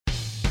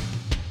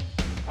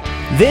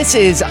This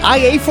is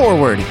IA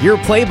Forward, your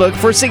playbook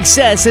for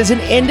success as an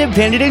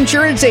independent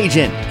insurance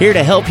agent. Here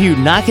to help you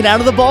knock it out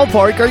of the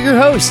ballpark are your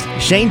hosts,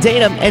 Shane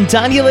Tatum and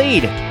Tanya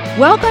Lead.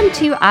 Welcome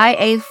to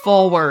IA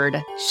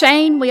Forward.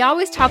 Shane, we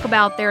always talk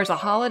about there's a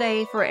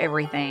holiday for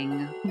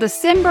everything.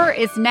 December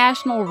is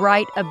National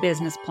Write a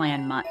Business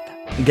Plan Month.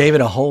 You gave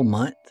it a whole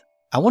month?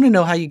 I want to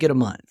know how you get a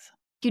month.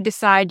 You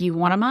decide you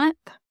want a month?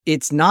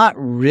 It's not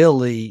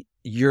really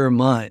your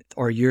month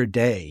or your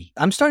day.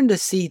 I'm starting to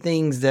see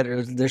things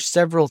there's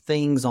several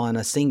things on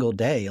a single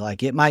day.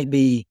 Like it might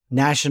be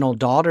National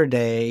Daughter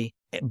Day,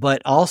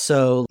 but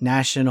also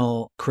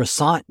National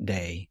Croissant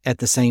Day at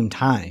the same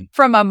time.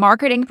 From a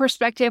marketing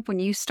perspective, when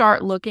you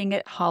start looking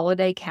at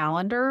holiday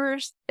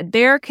calendars,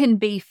 there can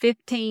be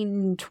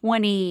 15,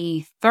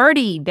 20,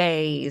 30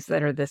 days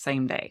that are the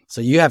same day. So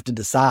you have to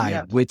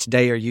decide which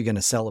day are you going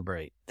to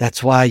celebrate.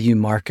 That's why you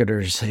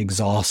marketers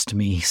exhaust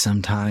me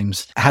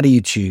sometimes. How do you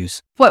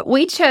choose? What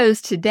we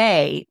chose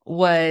today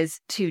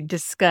was to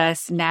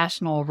discuss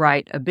National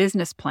Write a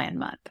Business Plan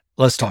Month.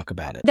 Let's talk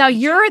about it. Now,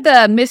 you're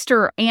the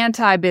Mr.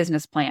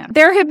 Anti-Business Plan.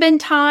 There have been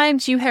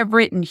times you have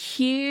written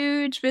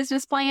huge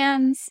business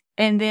plans,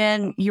 and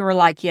then you were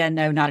like, yeah,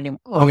 no, not anymore.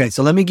 Okay,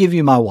 so let me give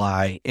you my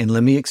why, and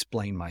let me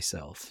explain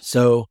myself.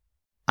 So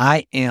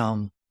I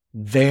am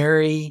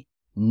very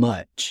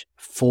much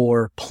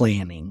for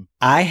planning.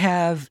 I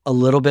have a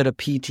little bit of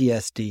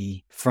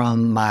PTSD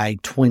from my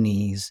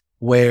 20s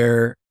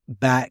where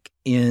back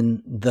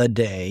in the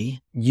day,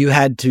 you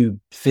had to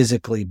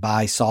physically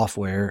buy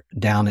software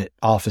down at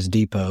Office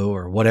Depot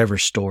or whatever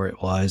store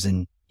it was,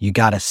 and you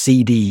got a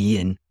CD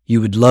and you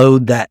would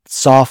load that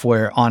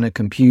software on a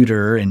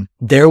computer, and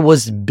there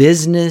was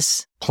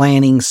business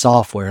planning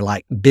software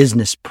like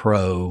Business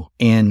Pro.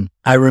 And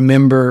I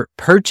remember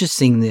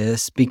purchasing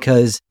this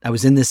because I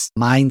was in this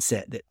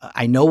mindset that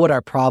I know what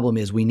our problem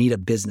is. We need a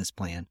business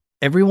plan.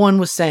 Everyone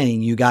was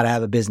saying, you got to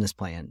have a business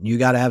plan. You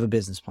got to have a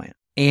business plan.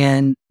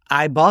 And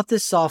I bought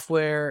this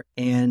software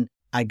and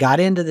I got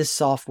into this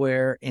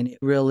software, and it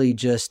really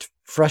just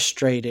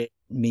frustrated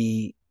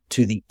me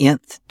to the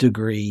nth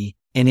degree.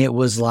 And it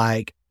was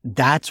like,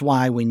 that's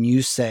why when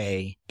you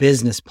say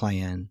business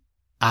plan,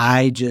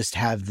 I just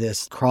have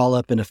this crawl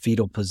up in a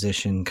fetal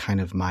position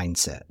kind of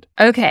mindset.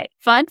 Okay,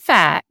 fun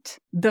fact.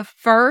 The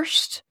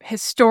first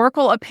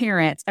historical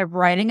appearance of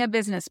writing a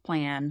business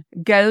plan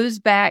goes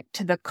back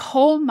to the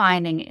coal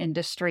mining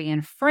industry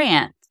in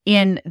France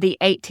in the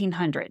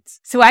 1800s.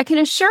 So I can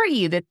assure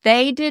you that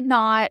they did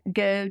not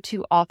go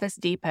to Office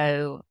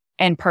Depot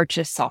and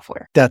purchase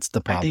software. That's the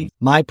problem.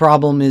 My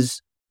problem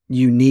is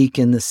unique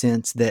in the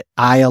sense that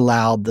I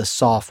allowed the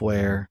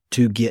software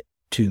to get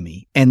to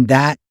me. And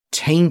that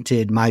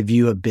tainted my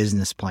view of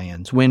business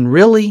plans, when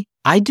really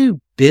I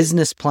do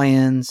business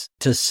plans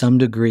to some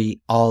degree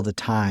all the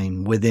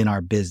time within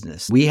our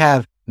business. We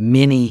have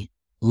many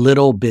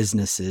little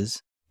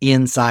businesses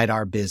inside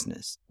our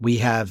business. We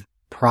have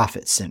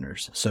profit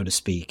centers, so to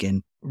speak,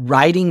 and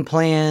writing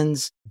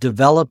plans,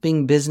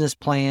 developing business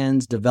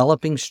plans,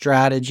 developing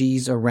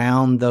strategies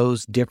around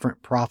those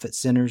different profit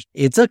centers.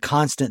 It's a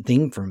constant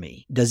thing for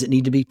me. Does it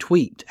need to be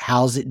tweaked?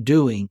 How's it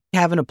doing?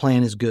 Having a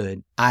plan is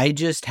good. I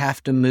just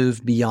have to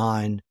move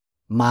beyond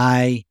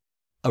my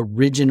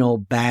original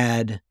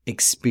bad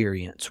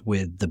experience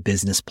with the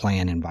business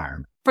plan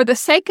environment. For the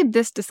sake of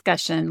this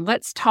discussion,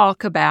 let's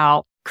talk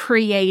about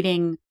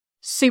creating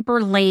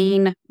super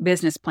lean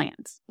business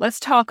plans. Let's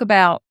talk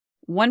about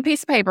one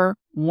piece of paper,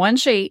 one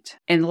sheet,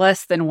 in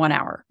less than 1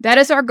 hour. That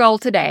is our goal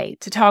today,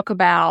 to talk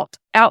about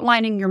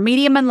outlining your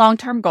medium and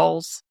long-term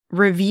goals,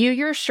 review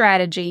your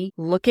strategy,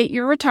 look at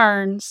your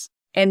returns,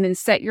 and then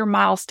set your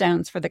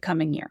milestones for the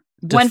coming year.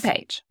 One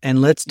page.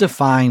 And let's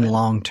define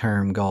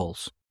long-term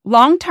goals.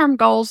 Long-term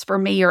goals for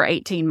me are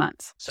 18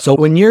 months. So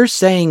when you're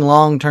saying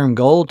long-term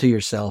goal to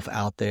yourself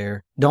out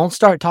there, don't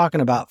start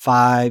talking about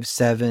 5,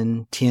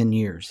 7, 10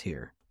 years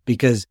here,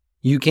 because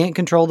you can't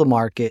control the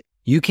market.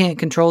 You can't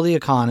control the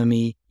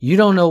economy. You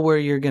don't know where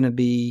you're going to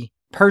be.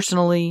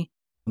 Personally,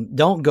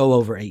 don't go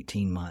over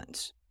 18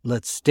 months.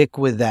 Let's stick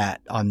with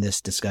that on this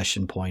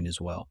discussion point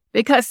as well.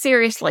 Because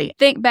seriously,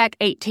 think back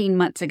 18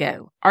 months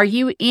ago. Are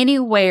you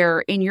anywhere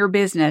in your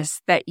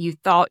business that you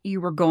thought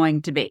you were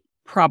going to be?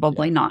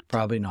 Probably not.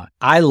 Probably not.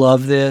 I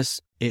love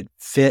this. It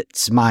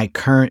fits my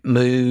current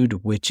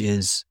mood, which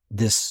is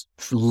this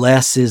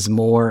less is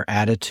more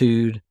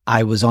attitude.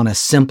 I was on a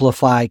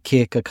simplify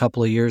kick a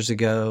couple of years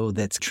ago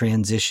that's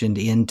transitioned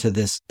into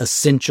this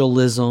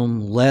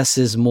essentialism, less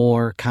is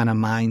more kind of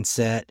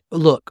mindset.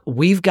 Look,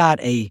 we've got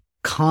a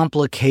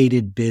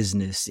complicated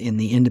business in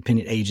the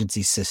independent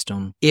agency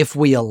system if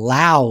we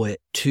allow it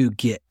to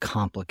get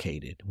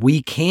complicated.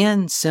 We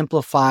can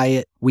simplify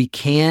it. We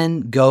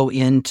can go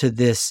into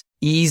this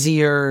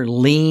easier,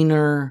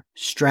 leaner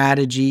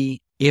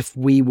strategy if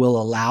we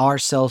will allow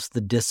ourselves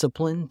the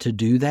discipline to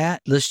do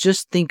that. Let's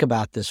just think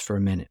about this for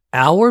a minute.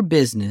 Our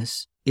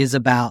business is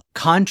about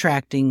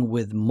contracting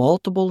with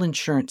multiple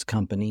insurance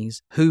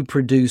companies who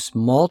produce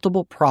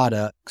multiple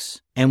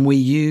products, and we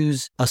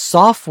use a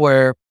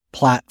software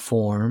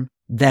platform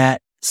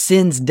that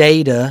sends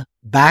data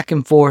back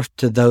and forth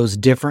to those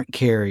different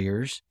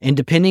carriers. And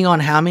depending on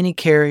how many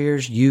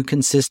carriers you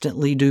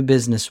consistently do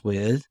business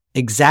with,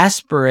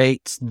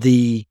 exasperates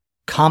the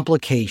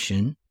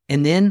complication.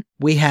 And then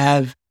we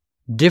have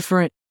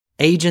different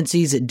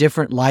agencies at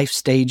different life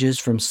stages,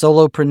 from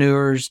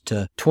solopreneurs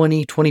to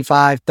 20,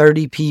 25,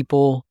 30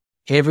 people,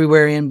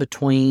 everywhere in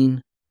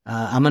between.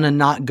 I'm going to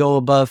not go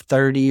above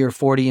 30 or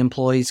 40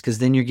 employees because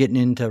then you're getting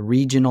into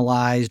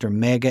regionalized or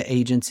mega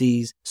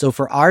agencies. So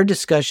for our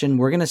discussion,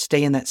 we're going to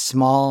stay in that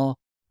small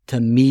to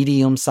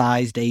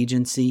medium-sized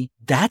agency.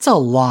 That's a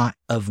lot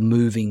of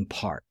moving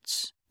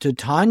parts. To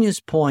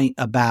Tanya's point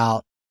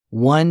about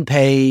one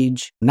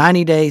page,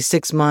 90 days,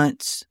 6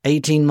 months,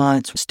 18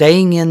 months,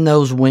 staying in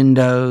those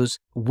windows,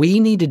 we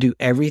need to do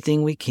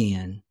everything we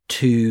can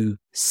to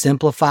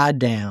simplify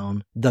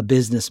down the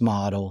business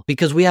model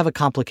because we have a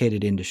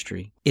complicated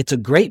industry. It's a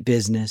great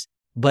business,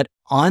 but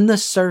on the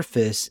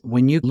surface,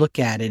 when you look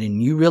at it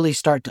and you really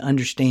start to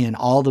understand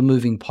all the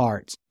moving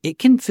parts, it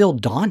can feel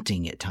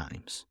daunting at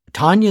times.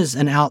 Tanya's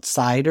an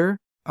outsider,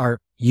 or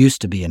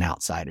used to be an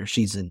outsider.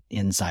 She's an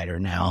insider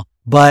now,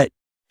 but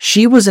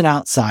she was an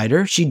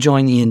outsider. She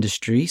joined the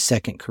industry,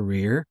 second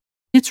career.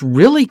 It's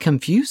really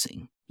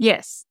confusing.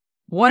 Yes.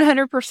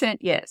 100%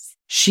 yes.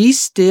 She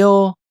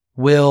still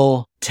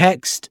will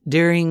text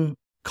during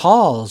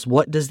calls.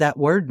 What does that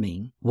word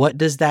mean? What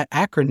does that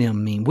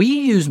acronym mean? We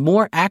use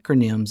more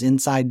acronyms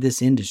inside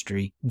this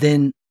industry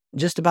than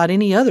just about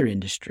any other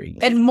industry.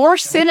 And more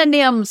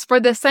synonyms for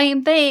the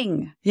same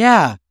thing.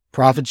 Yeah.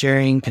 Profit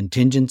sharing,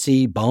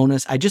 contingency,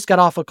 bonus. I just got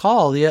off a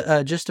call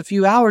just a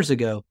few hours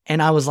ago,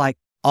 and I was like,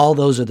 all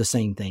those are the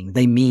same thing.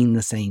 They mean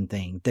the same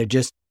thing. They're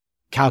just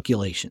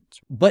calculations.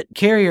 But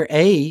carrier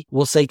A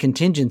will say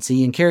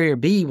contingency, and carrier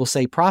B will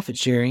say profit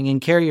sharing, and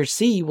carrier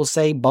C will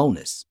say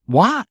bonus.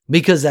 Why?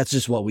 Because that's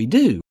just what we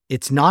do.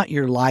 It's not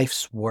your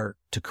life's work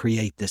to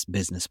create this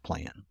business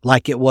plan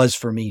like it was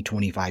for me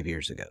 25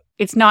 years ago.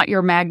 It's not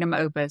your magnum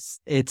opus.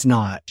 It's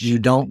not. You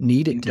don't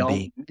need it to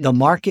be. The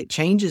market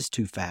changes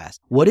too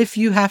fast. What if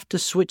you have to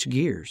switch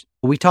gears?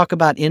 We talk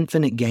about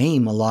infinite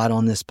game a lot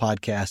on this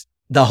podcast.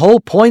 The whole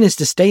point is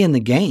to stay in the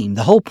game.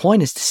 The whole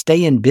point is to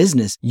stay in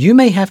business. You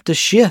may have to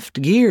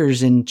shift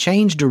gears and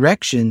change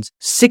directions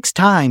 6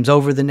 times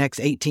over the next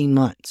 18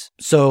 months.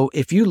 So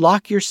if you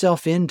lock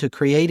yourself into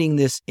creating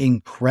this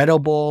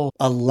incredible,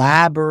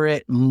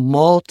 elaborate,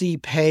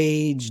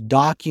 multi-page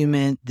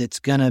document that's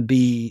going to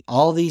be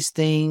all these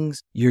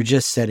things, you're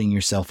just setting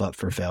yourself up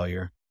for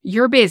failure.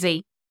 You're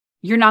busy.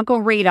 You're not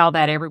going to read all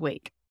that every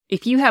week.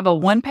 If you have a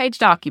 1-page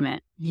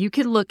document, you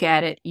can look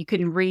at it, you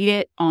can read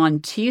it on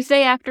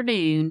Tuesday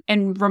afternoon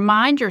and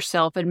remind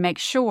yourself and make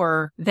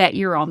sure that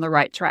you're on the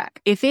right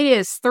track. If it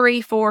is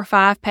 3, 4,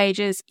 5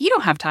 pages, you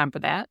don't have time for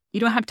that. You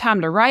don't have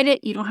time to write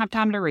it. You don't have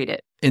time to read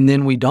it. And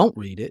then we don't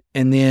read it.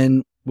 And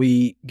then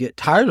we get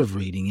tired of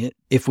reading it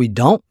if we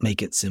don't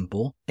make it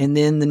simple. And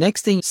then the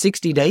next thing,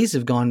 60 days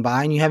have gone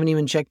by and you haven't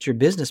even checked your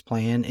business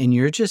plan and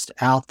you're just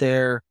out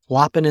there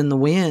flopping in the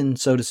wind,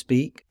 so to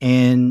speak.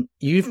 And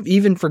you've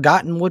even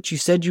forgotten what you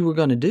said you were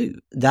going to do.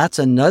 That's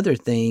another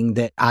thing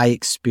that I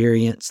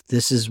experienced.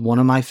 This is one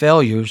of my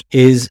failures,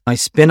 is I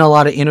spent a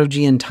lot of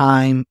energy and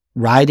time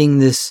writing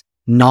this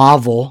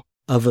novel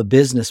of a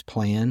business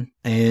plan.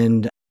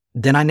 And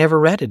then I never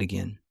read it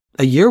again.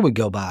 A year would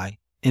go by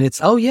and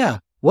it's, oh yeah,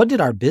 what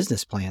did our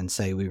business plan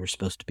say we were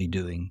supposed to be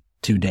doing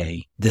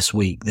today, this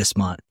week, this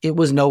month? It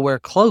was nowhere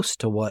close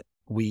to what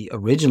we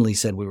originally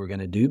said we were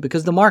going to do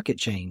because the market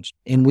changed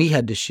and we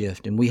had to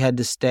shift and we had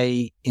to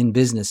stay in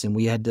business and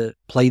we had to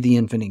play the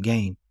infinite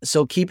game.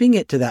 So keeping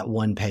it to that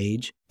 1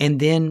 page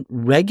and then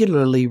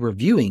regularly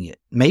reviewing it,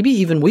 maybe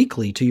even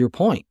weekly, to your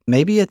point.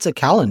 Maybe it's a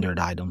calendared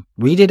item.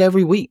 Read it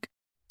every week.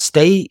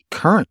 Stay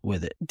current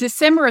with it.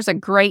 December is a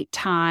great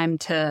time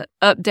to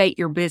update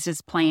your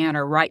business plan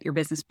or write your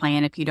business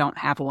plan if you don't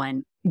have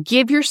one.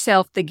 Give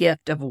yourself the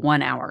gift of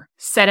 1 hour.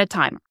 Set a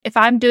timer. If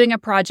I'm doing a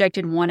project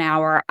in 1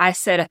 hour, I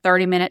set a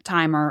 30-minute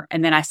timer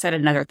and then I set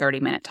another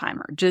 30-minute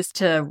timer just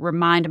to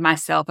remind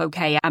myself,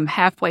 okay, I'm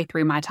halfway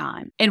through my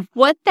time. And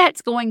what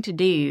that's going to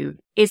do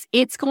is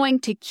it's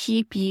going to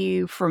keep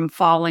you from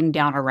falling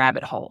down a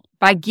rabbit hole.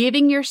 By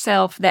giving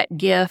yourself that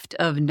gift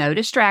of no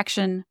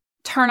distraction,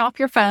 turn off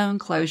your phone,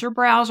 close your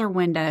browser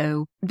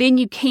window, then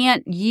you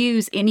can't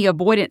use any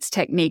avoidance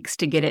techniques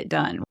to get it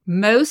done.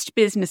 Most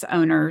business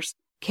owners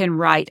can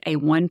write a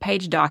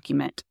 1-page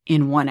document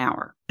in 1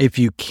 hour. If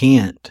you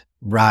can't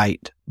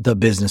write the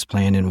business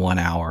plan in 1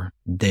 hour,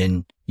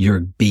 then you're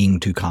being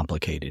too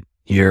complicated.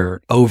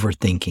 You're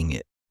overthinking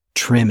it.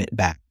 Trim it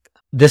back.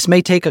 This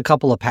may take a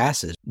couple of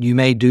passes. You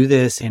may do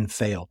this and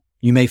fail.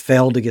 You may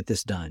fail to get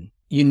this done.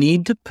 You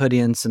need to put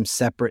in some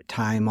separate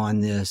time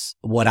on this,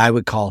 what I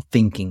would call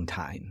thinking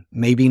time.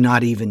 Maybe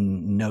not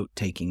even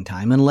note-taking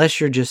time, unless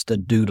you're just a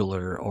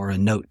doodler or a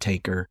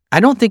note-taker.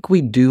 I don't think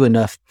we do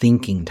enough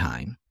thinking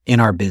time in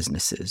our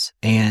businesses.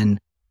 And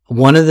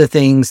one of the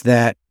things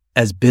that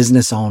as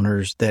business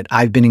owners that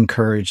I've been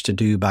encouraged to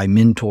do by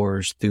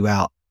mentors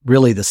throughout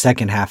really the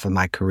second half of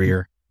my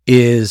career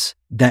is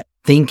that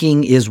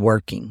thinking is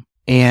working.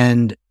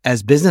 And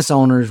as business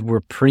owners,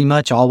 we're pretty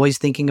much always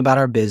thinking about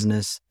our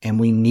business, and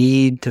we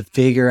need to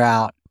figure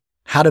out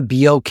how to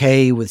be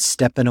okay with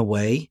stepping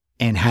away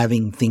and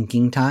having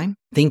thinking time.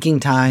 Thinking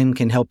time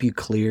can help you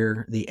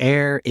clear the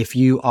air. If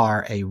you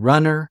are a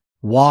runner,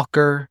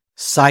 walker,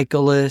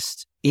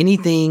 cyclist,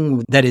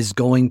 anything that is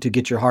going to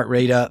get your heart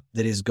rate up,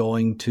 that is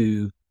going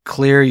to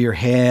clear your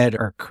head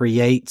or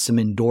create some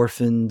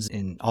endorphins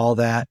and all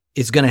that,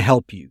 it's going to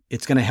help you.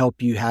 It's going to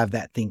help you have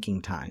that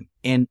thinking time.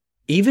 And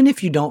even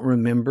if you don't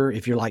remember,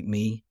 if you're like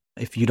me,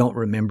 if you don't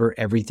remember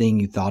everything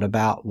you thought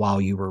about while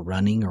you were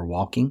running or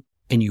walking,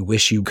 and you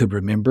wish you could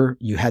remember,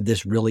 you had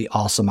this really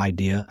awesome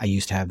idea. I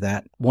used to have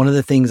that. One of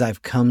the things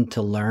I've come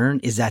to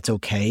learn is that's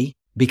okay,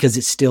 because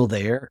it's still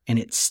there and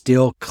it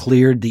still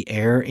cleared the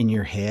air in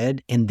your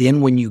head. And then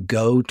when you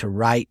go to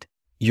write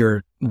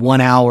your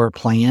 1 hour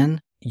plan,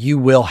 you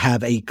will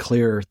have a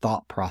clearer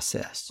thought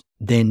process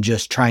than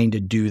just trying to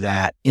do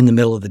that in the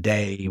middle of the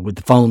day with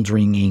the phones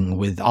ringing,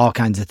 with all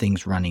kinds of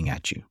things running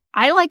at you.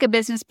 I like a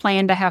business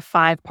plan to have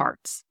 5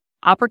 parts: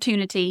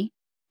 opportunity,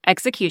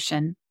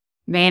 execution,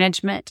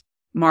 management,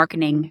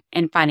 marketing,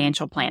 and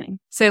financial planning.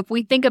 So if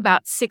we think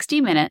about 60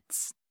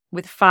 minutes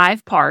with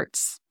 5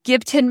 parts,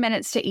 give 10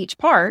 minutes to each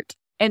part,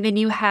 and then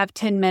you have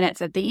 10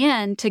 minutes at the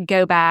end to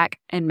go back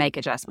and make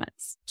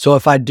adjustments. So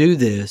if I do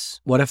this,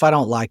 what if I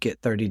don't like it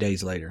 30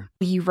 days later?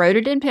 You wrote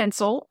it in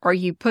pencil or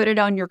you put it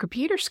on your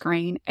computer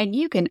screen, and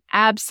you can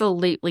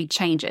absolutely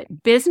change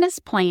it. Business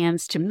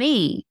plans, to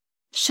me,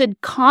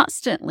 should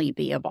constantly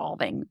be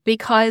evolving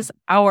because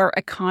our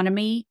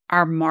economy,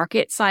 our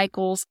market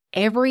cycles,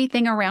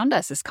 everything around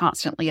us is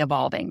constantly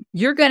evolving.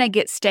 You're going to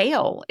get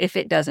stale if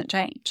it doesn't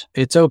change.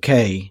 It's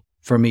okay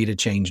for me to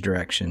change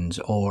directions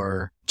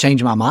or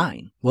change my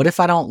mind. What if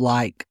I don't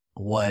like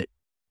what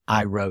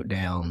I wrote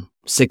down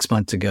 6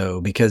 months ago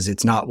because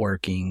it's not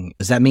working?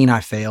 Does that mean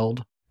I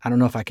failed? I don't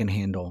know if I can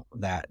handle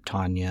that,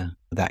 Tanya,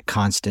 that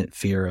constant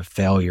fear of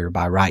failure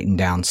by writing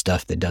down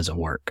stuff that doesn't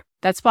work.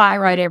 That's why I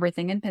write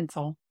everything in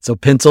pencil. So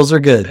pencils are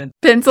good.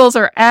 Pencils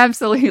are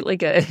absolutely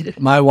good.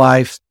 My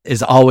wife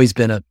has always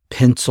been a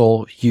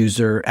pencil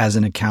user as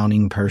an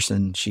accounting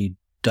person. She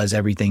does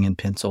everything in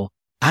pencil.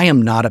 I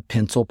am not a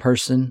pencil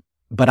person,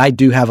 but I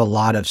do have a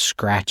lot of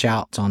scratch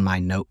outs on my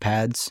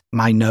notepads.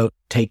 My note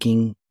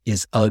taking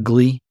is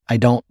ugly. I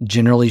don't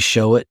generally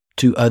show it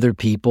to other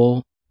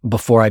people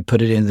before I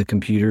put it in the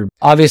computer.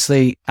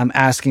 Obviously, I'm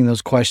asking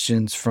those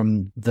questions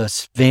from the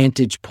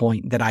vantage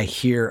point that I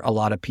hear a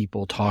lot of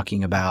people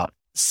talking about.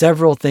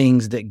 Several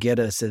things that get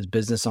us as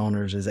business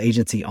owners, as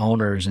agency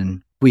owners,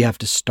 and we have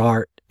to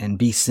start and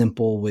be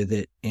simple with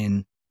it.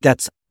 And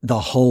that's the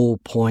whole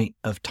point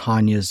of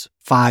Tanya's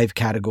 5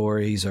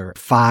 categories or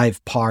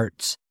 5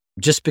 parts.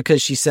 Just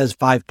because she says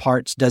 5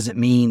 parts doesn't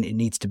mean it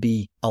needs to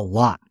be a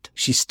lot.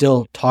 She's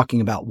still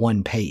talking about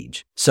 1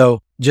 page. So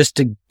just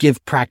to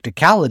give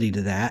practicality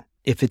to that,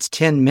 if it's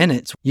 10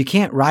 minutes, you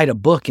can't write a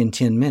book in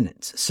 10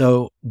 minutes.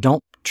 So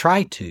don't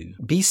try to.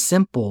 Be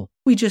simple.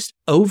 We just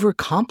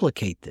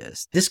overcomplicate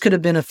this. This could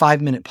have been a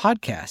 5-minute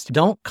podcast.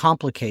 Don't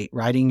complicate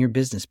writing your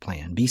business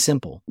plan. Be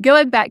simple.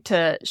 Going back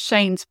to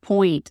Shane's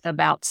point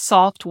about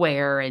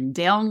software and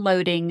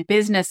downloading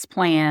business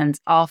plans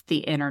off the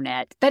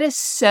internet, that is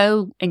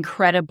so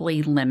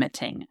incredibly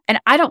limiting. And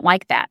I don't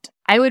like that.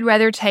 I would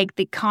rather take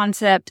the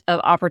concept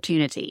of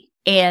opportunity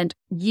and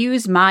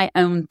use my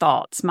own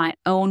thoughts, my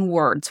own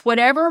words,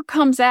 whatever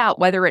comes out,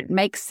 whether it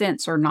makes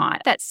sense or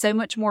not. That's so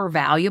much more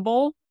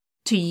valuable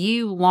to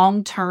you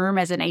long-term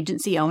as an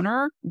agency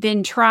owner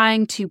than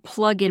trying to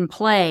plug and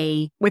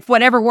play with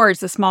whatever words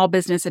the Small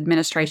Business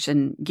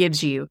Administration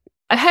gives you.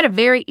 I had a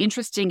very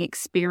interesting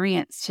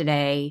experience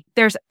today.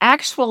 There's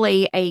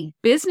actually a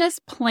business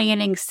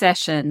planning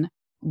session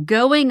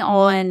going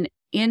on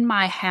in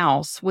my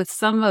house with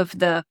some of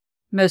the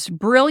most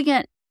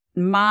brilliant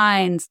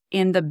minds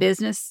in the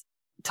business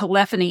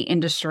telephony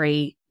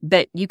industry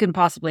that you can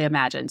possibly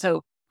imagine.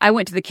 So I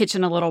went to the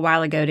kitchen a little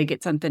while ago to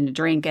get something to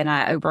drink, and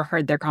I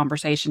overheard their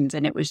conversations,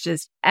 and it was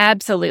just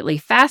absolutely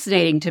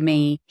fascinating to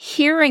me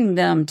hearing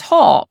them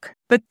talk,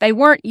 but they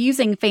weren't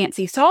using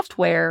fancy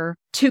software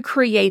to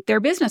create their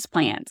business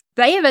plans.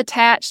 They have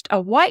attached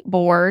a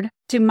whiteboard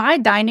to my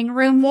dining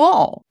room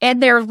wall,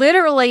 and they're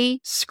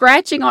literally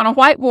scratching on a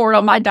whiteboard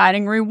on my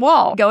dining room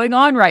wall going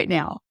on right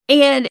now.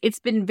 And it's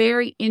been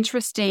very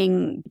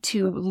interesting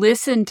to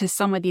listen to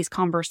some of these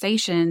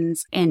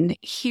conversations and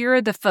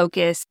hear the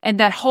focus. And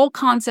that whole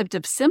concept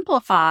of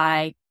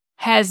simplify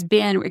has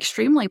been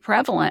extremely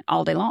prevalent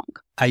all day long.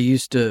 I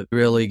used to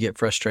really get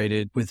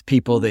frustrated with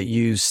people that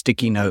use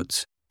sticky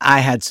notes.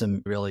 I had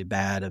some really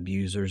bad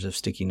abusers of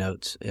sticky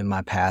notes in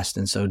my past,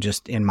 and so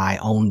just in my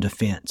own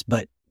defense.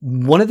 But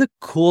one of the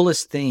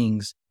coolest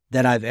things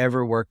that I've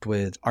ever worked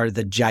with are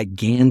the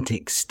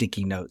gigantic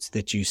sticky notes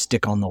that you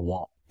stick on the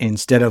wall.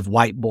 instead of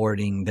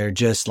whiteboarding, they're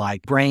just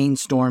like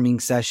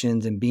brainstorming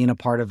sessions and being a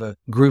part of a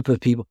group of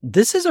people.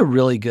 This is a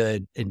really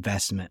good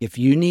investment. If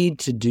you need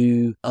to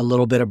do a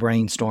little bit of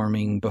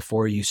brainstorming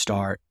before you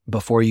start,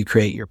 before you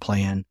create your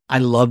plan. I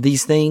love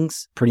these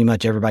things. Pretty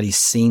much everybody's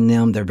seen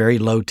them. They're very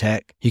low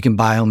tech. You can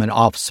buy them at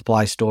Office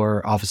Supply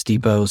Store, Office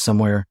Depot,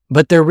 somewhere,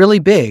 but they're really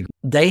big.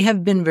 They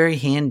have been very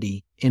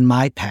handy in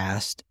my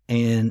past,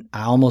 and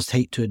I almost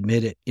hate to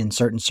admit it in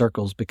certain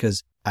circles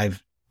because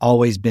I've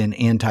always been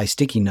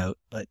anti-sticky note,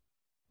 but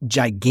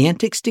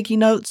gigantic sticky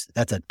notes,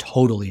 that's a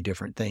totally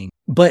different thing.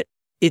 But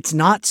it's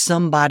not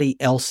somebody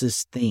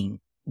else's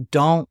thing.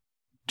 Don't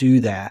do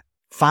that.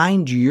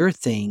 Find your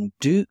thing.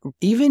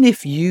 Even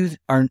if you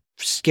are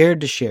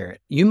scared to share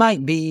it. You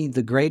might be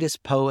the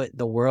greatest poet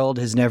the world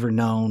has never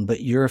known,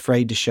 but you're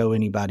afraid to show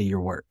anybody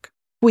your work.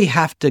 We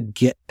have to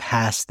get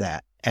past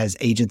that as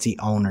agency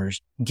owners.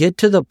 Get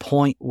to the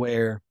point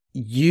where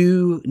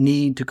you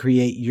need to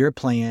create your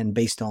plan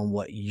based on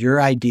what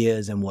your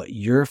ideas and what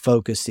your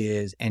focus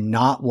is, and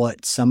not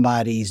what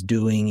somebody's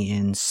doing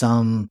in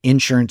some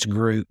insurance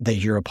group that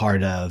you're a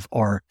part of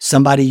or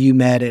somebody you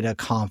met at a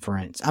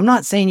conference. I'm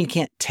not saying you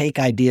can't take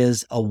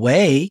ideas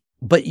away,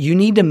 but you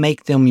need to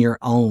make them your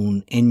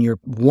own. And your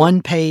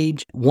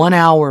 1-page,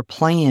 1-hour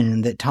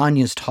plan that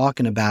Tanya's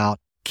talking about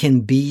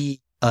can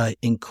be an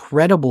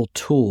incredible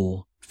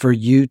tool for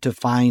you to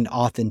find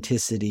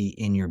authenticity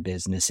in your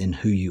business and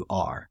who you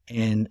are.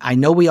 And I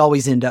know we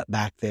always end up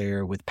back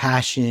there with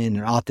passion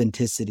and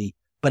authenticity,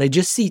 but I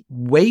just see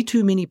way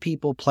too many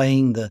people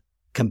playing the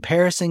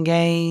comparison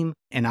game.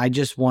 And I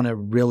just want to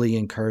really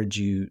encourage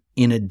you,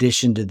 in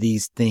addition to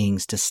these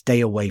things, to stay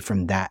away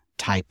from that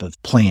type of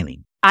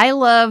planning. I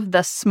love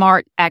the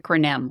SMART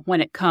acronym when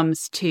it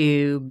comes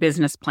to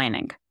business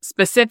planning: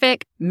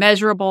 specific,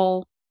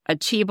 measurable,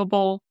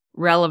 achievable,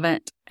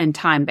 relevant, and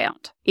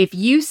time-bound. If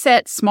you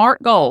set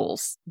SMART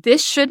goals,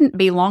 this shouldn't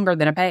be longer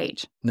than a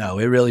page. No,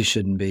 it really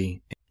shouldn't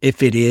be.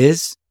 If it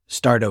is,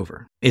 start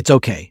over. It's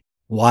okay.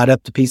 Wad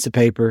up the piece of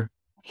paper.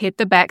 Hit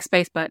the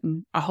backspace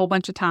button a whole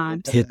bunch of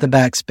times. Hit the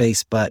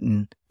backspace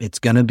button. It's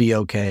going to be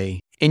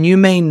okay. And you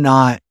may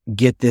not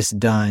get this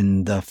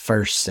done the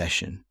first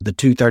session. The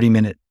 2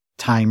 30-minute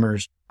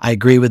timers. I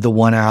agree with the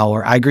 1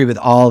 hour. I agree with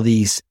all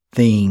these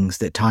things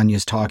that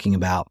Tanya's talking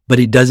about, but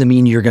it doesn't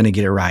mean you're going to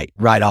get it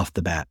right off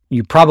the bat.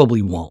 You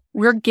probably won't.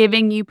 We're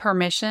giving you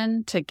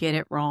permission to get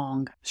it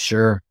wrong.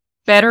 Sure.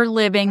 Better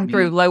living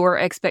through lower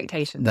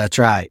expectations. That's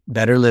right.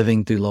 Better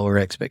living through lower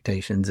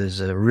expectations is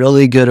a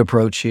really good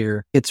approach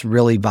here. It's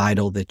really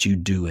vital that you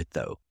do it,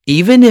 though.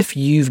 Even if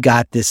you've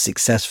got this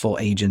successful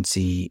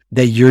agency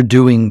that you're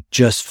doing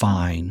just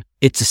fine,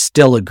 it's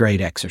still a great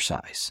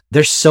exercise.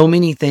 There's so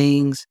many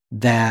things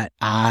that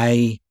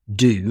I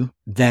do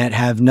that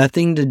have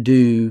nothing to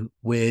do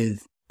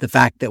with the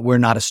fact that we're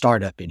not a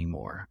startup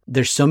anymore.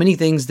 There's so many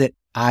things that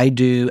I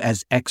do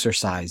as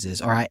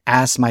exercises, or I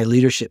ask my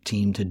leadership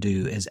team to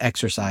do as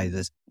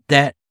exercises,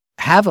 that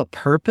have a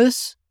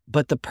purpose,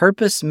 but the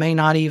purpose may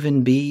not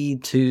even be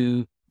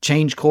to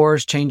change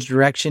course, change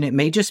direction. It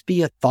may just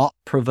be a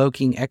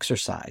thought-provoking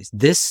exercise.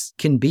 This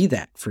can be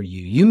that for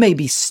you. You may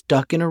be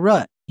stuck in a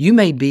rut. You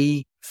may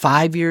be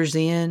 5 years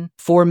in,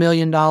 $4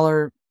 million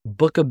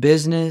book of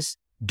business,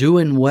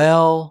 doing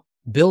well,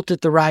 built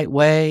it the right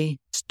way,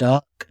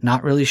 stuck,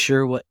 not really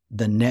sure what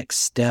the next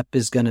step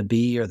is going to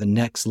be or the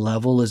next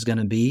level is going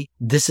to be.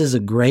 This is a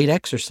great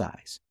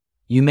exercise.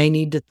 You may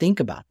need to think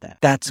about that.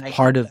 That's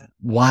part of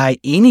why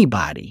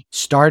anybody,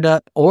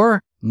 startup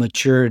or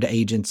matured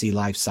agency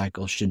life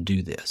cycle, should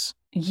do this.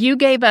 You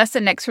gave us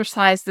an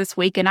exercise this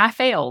week and I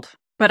failed,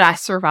 but I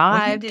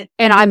survived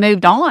and I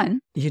moved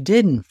on. You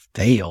didn't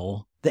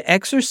fail. The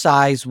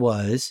exercise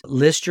was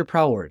list your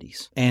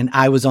priorities. And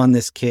I was on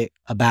this kick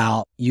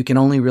about you can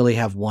only really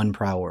have one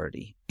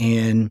priority.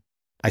 And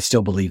I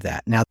still believe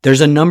that. Now, there's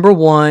a number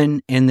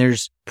one and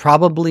there's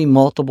probably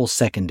multiple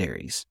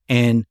secondaries.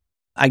 And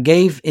I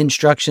gave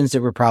instructions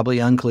that were probably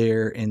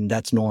unclear, and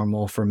that's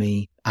normal for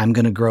me. I'm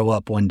going to grow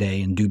up one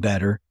day and do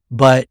better.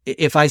 But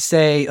if I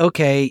say,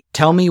 okay,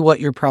 tell me what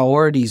your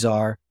priorities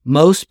are,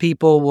 most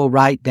people will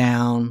write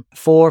down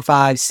 4,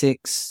 5,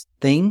 6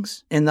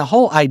 things. And the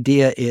whole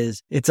idea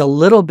is it's a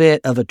little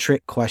bit of a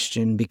trick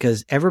question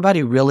because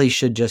everybody really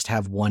should just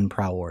have one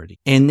priority.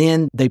 And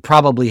then they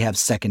probably have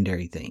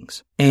secondary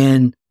things.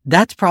 And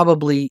that's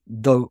probably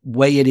the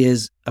way it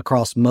is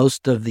across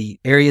most of the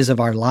areas of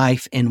our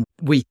life. And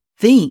we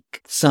think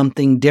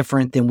something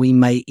different than we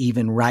may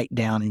even write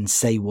down and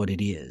say what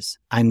it is.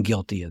 I'm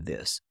guilty of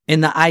this.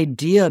 And the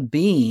idea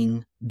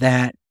being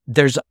that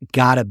there's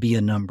got to be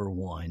a number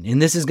one.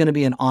 And this is going to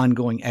be an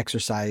ongoing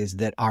exercise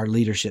that our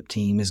leadership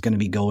team is going to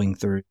be going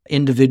through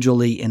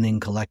individually and then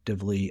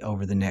collectively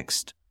over the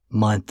next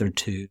month or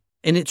two.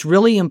 And it's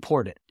really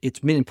important. It's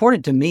been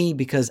important to me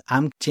because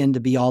I tend to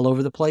be all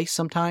over the place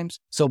sometimes.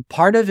 So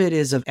part of it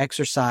is an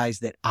exercise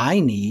that I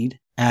need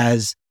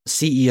as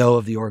CEO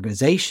of the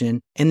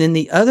organization. And then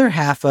the other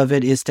half of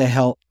it is to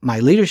help my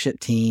leadership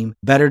team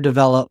better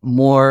develop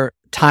more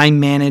time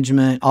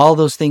management, all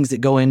those things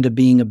that go into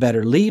being a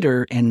better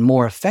leader and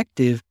more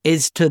effective,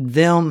 is to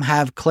them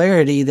have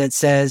clarity that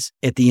says,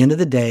 at the end of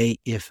the day,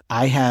 if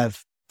I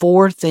have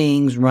 4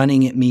 things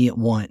running at me at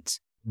once,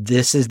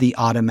 this is the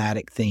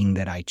automatic thing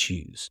that I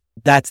choose.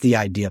 That's the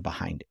idea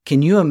behind it.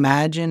 Can you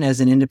imagine, as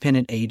an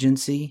independent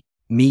agency,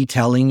 me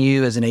telling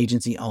you as an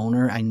agency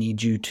owner, I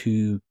need you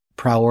to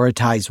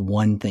prioritize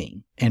one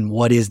thing? And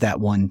what is that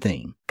one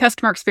thing?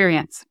 Customer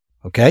experience.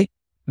 Okay.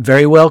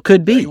 Very well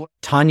could be.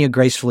 Tanya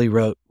gracefully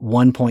wrote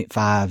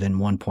 1.5 and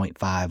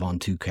 1.5 on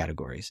 2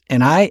 categories.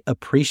 And I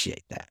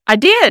appreciate that. I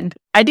did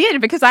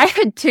because I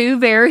had 2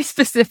 very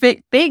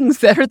specific things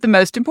that are the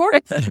most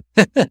important.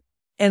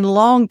 And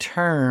long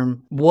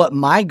term, what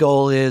my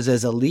goal is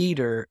as a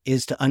leader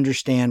is to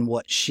understand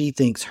what she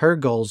thinks her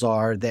goals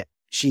are, that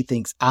she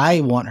thinks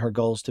I want her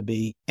goals to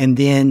be. And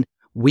then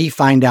we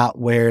find out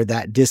where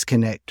that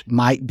disconnect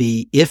might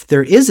be. If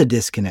there is a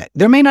disconnect,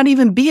 there may not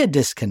even be a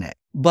disconnect.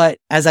 But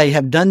as I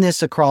have done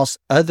this across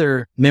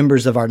other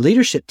members of our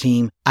leadership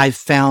team, I've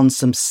found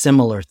some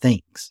similar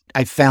things.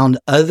 I found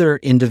other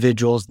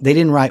individuals, they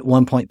didn't write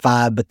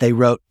 1.5, but they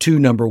wrote 2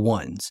 number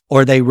ones,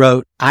 or they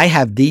wrote, I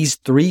have these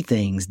 3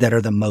 things that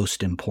are the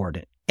most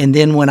important. And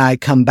then when I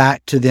come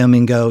back to them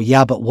and go,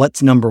 yeah, but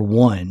what's number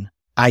 1?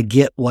 I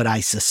get what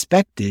I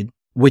suspected,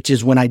 which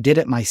is when I did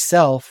it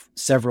myself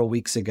several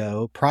weeks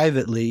ago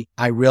privately,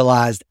 I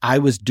realized I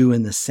was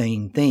doing the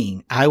same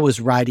thing. I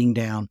was writing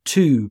down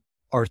 2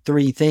 or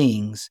 3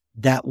 things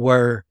that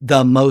were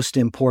the most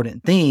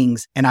important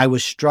things. And I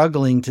was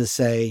struggling to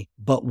say,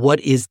 but what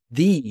is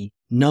the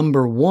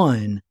number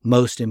 1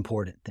 most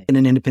important thing? In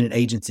an independent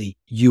agency,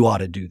 you ought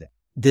to do that.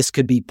 This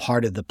could be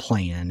part of the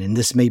plan. And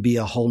this may be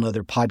a whole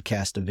nother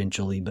podcast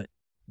eventually, but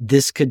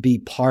this could be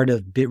part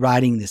of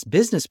writing this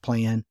business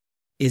plan,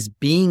 is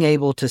being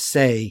able to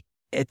say,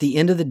 at the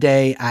end of the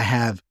day, I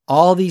have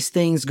all these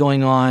things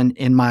going on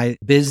in my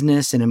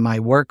business and in my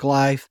work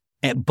life.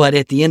 But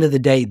at the end of the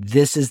day,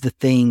 this is the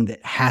thing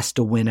that has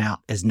to win out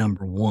as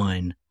number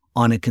 1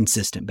 on a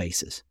consistent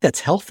basis. That's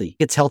healthy.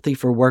 It's healthy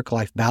for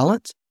work-life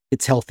balance.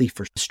 It's healthy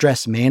for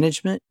stress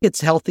management.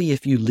 It's healthy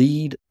if you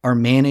lead or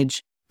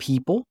manage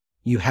people,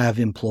 you have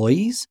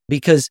employees,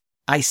 because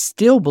I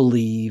still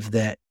believe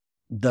that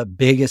the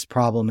biggest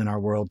problem in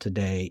our world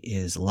today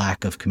is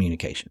lack of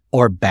communication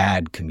or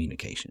bad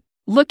communication.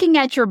 Looking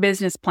at your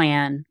business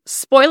plan,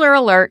 spoiler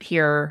alert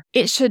here,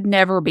 it should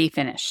never be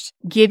finished.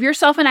 Give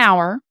yourself an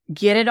hour,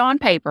 get it on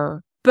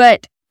paper,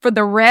 but for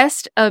the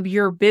rest of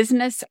your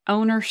business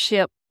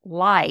ownership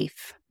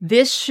life,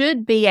 this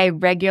should be a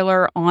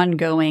regular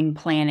ongoing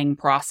planning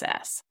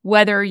process.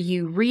 Whether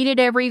you read it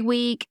every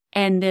week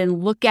and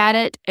then look at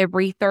it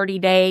every 30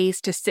 days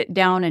to sit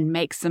down and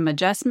make some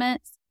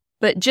adjustments,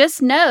 but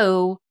just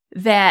know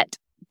that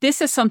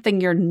this is something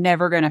you're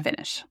never going to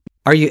finish.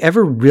 Are you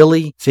ever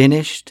really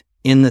finished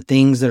in the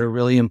things that are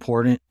really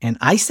important? And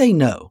I say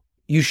no,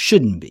 you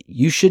shouldn't be.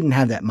 You shouldn't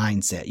have that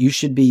mindset. You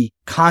should be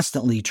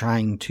constantly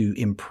trying to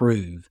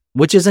improve,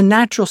 which is a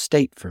natural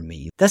state for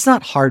me. That's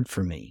not hard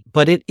for me,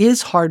 but it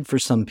is hard for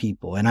some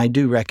people. And I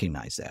do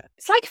recognize that.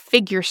 It's like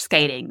figure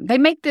skating. They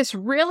make this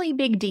really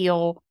big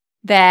deal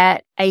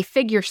that a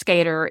figure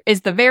skater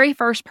is the very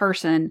first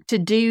person to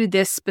do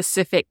this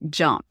specific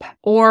jump.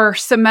 Or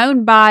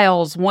Simone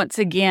Biles, once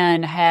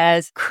again,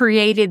 has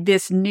created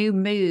this new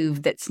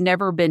move that's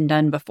never been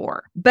done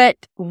before. But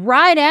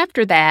right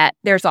after that,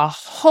 there's a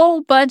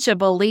whole bunch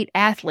of elite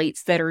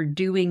athletes that are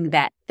doing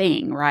that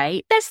thing,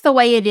 right? That's the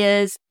way it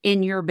is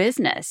in your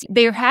business.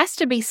 There has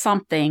to be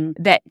something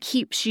that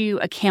keeps you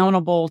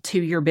accountable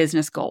to your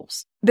business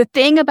goals. The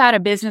thing about a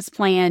business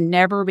plan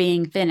never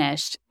being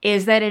finished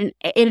is that it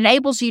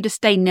enables you to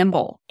stay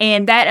nimble,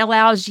 and that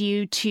allows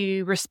you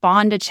to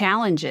respond to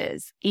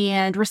challenges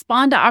and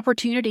respond to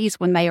opportunities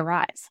when they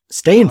arise.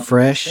 Staying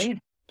fresh,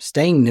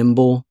 staying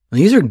nimble.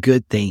 These are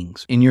good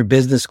things, and your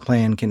business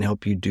plan can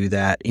help you do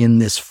that in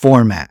this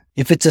format.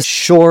 If it's a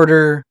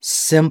shorter,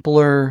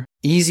 simpler,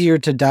 easier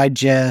to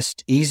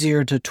digest,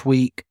 easier to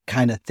tweak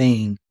kind of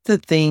thing, the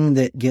thing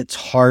that gets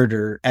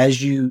harder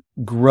as you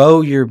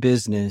grow your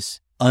business,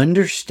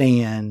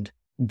 understand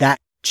that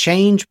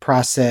change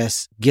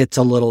process gets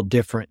a little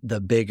different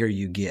the bigger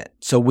you get.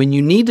 So when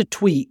you need to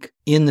tweak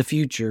in the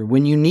future,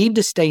 when you need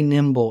to stay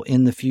nimble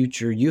in the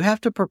future, you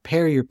have to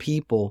prepare your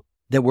people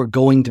that we're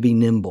going to be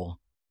nimble.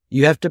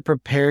 You have to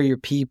prepare your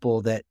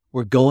people that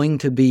we're going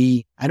to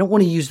be, I don't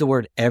want to use the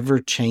word ever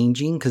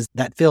changing because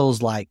that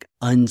feels like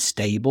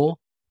unstable,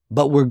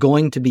 but we're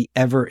going to be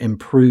ever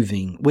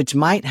improving, which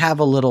might have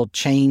a little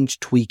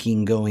change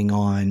tweaking going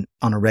on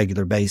a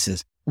regular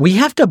basis. We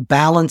have to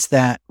balance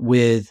that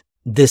with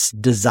this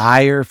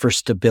desire for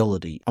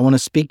stability. I want to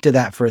speak to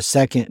that for a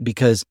second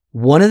because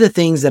one of the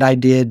things that I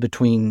did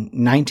between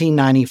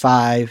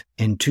 1995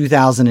 and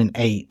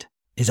 2008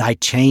 is I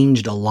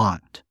changed a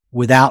lot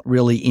without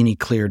really any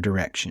clear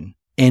direction.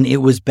 And it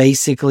was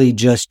basically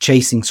just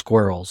chasing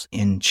squirrels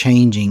and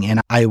changing.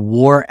 And I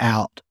wore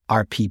out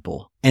our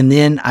people. And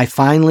then I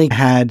finally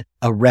had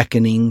a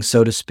reckoning,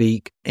 so to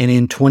speak. And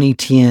in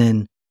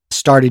 2010,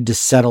 started to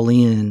settle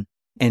in.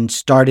 and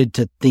started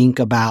to think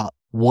about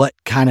what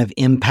kind of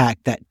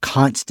impact that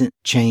constant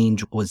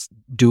change was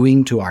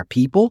doing to our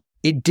people,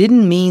 it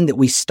didn't mean that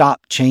we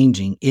stopped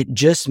changing. It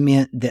just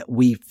meant that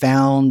we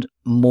found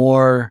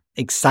more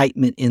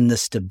excitement in the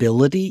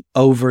stability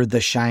over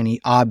the shiny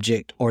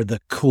object or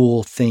the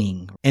cool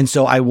thing. And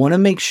so I want to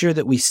make sure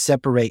that we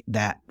separate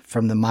that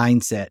from the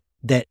mindset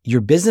that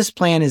your business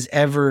plan is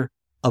ever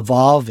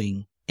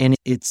evolving and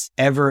it's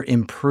ever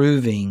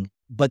improving,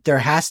 but there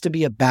has to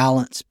be a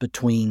balance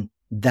between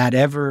that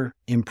ever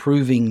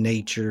improving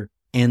nature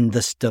and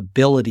the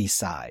stability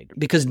side.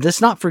 Because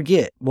let's not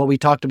forget what we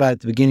talked about at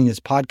the beginning of this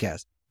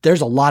podcast.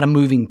 There's a lot of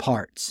moving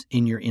parts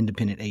in your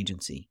independent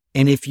agency.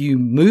 And if you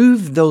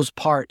move those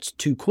parts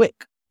too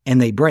quick and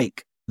they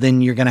break,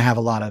 then you're going to have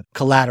a lot of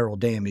collateral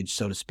damage,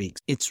 so to speak.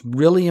 It's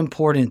really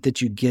important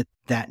that you get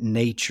that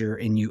nature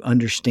and you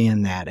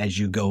understand that as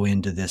you go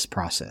into this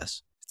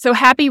process. So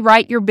happy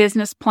Write Your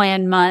Business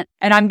Plan Month.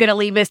 And I'm going to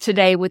leave us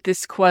today with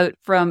this quote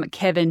from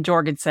Kevin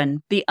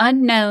Jorgensen. The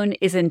unknown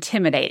is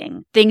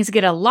intimidating. Things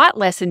get a lot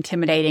less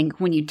intimidating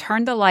when you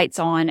turn the lights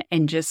on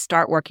and just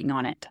start working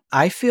on it.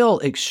 I feel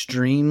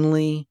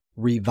extremely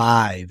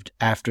revived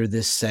after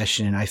this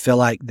session. I feel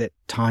like that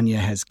Tanya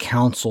has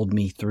counseled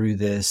me through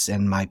this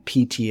and my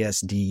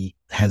PTSD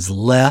has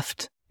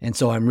left. And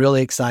so I'm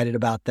really excited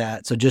about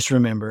that. So just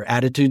remember,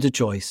 attitude's a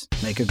choice.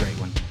 Make a great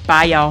one.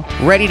 Bye, y'all.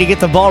 Ready to get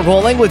the ball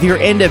rolling with your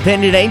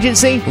independent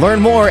agency? Learn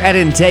more at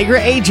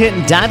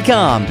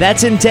IntegraAgent.com.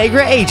 That's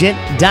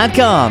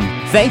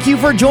IntegraAgent.com. Thank you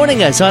for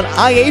joining us on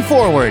IA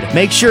Forward.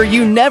 Make sure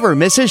you never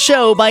miss a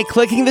show by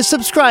clicking the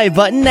subscribe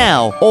button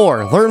now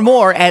or learn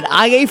more at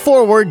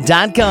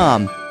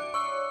IAForward.com.